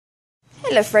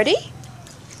Hello, Freddy.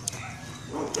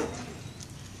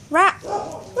 Rat.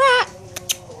 Rat.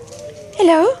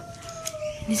 Hello.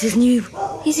 This is new.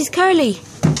 This is Curly.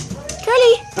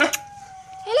 Curly.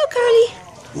 Hello, Curly.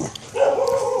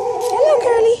 Hello,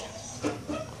 Curly.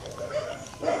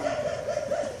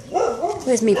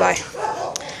 Where's Me Bye?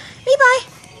 Me Bye.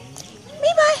 Me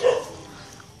Bye.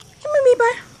 Come here, Me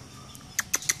Bye.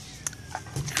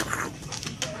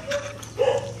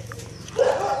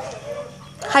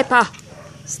 Hyper.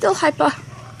 Still hyper.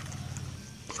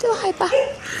 Still hyper.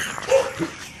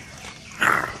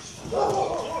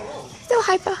 Still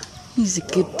hyper. He's a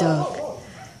good dog.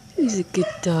 He's a good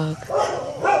dog.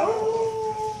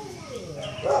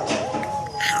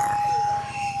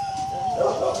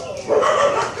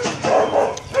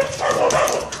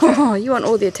 Oh, you want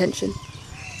all the attention.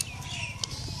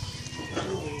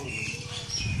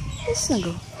 Let's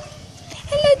snuggle.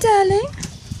 Hello, darling.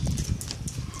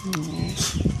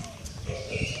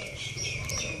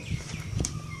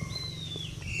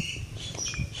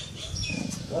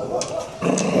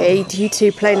 Hey, you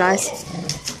two play nice.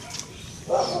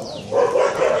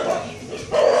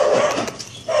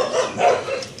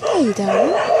 Hey,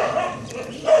 darling.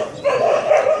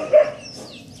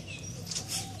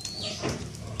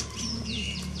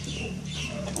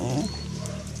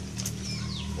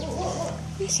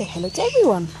 You say hello to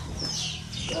everyone.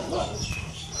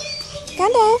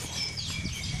 Gandalf.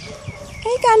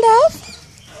 Hey, Gandalf.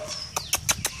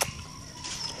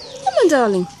 Come on,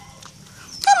 darling.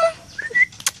 Come on.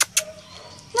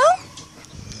 No?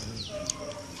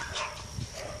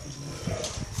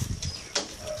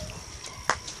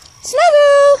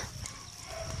 Snuggle.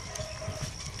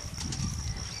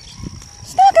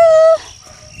 Snuggle.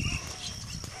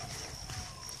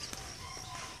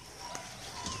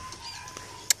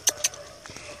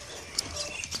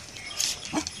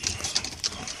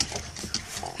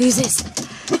 Who's this?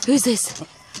 Who's this?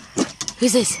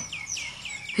 Who's this?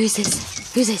 Who's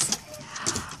this? Who's this?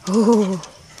 Oh,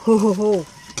 ho, ho, ho.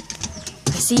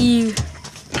 I see you.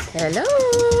 Hello.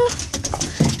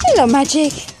 Hello,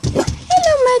 Magic.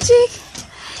 Hello, Magic.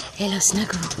 Hello,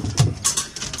 Snuggle.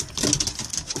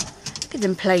 Look at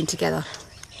them playing together.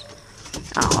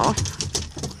 Oh,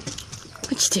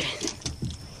 what you doing?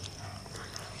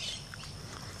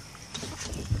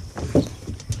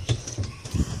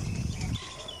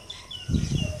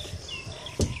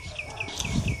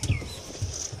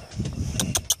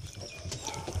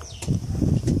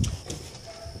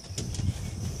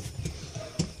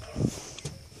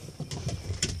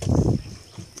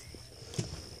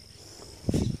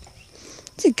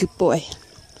 He's a good boy.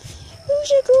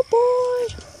 Who's a good boy?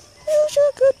 Who's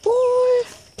a good boy?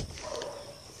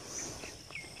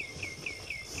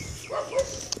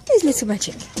 Where's little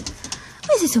Magic?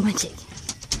 Where's little Magic?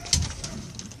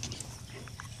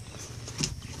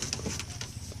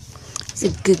 He's a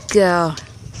good girl.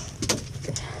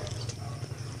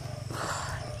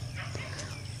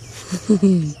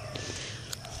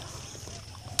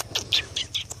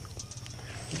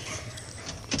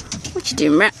 What you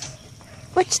doing, Matt?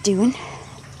 What you doing?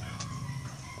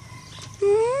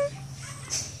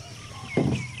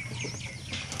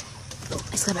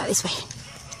 Let's go back this way.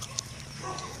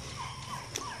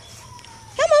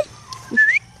 Come on.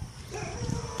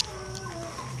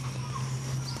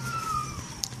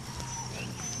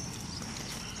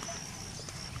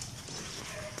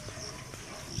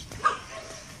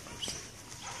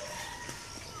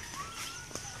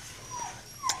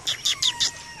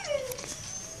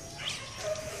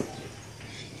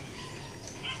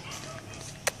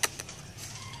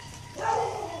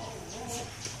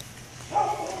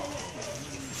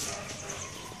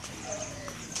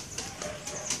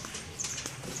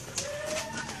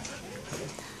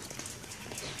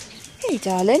 Hey,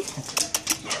 darling.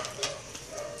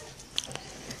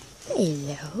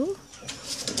 Hello.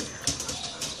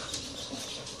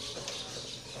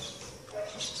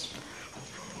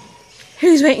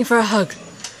 Who's waiting for a hug?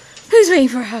 Who's waiting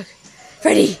for a hug?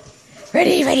 Ready.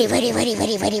 Ready, ready, ready, ready,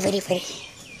 ready, ready, ready, ready.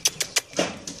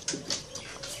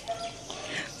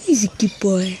 He's a good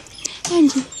boy.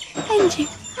 And you, and you,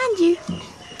 and you.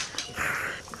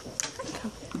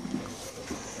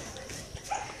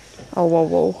 Oh, whoa,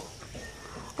 whoa.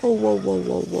 Oh, whoa, whoa,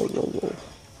 whoa, whoa, whoa,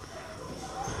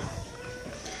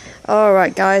 whoa.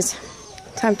 Alright, guys.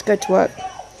 Time to go to work.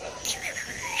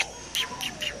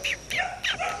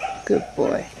 Good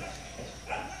boy.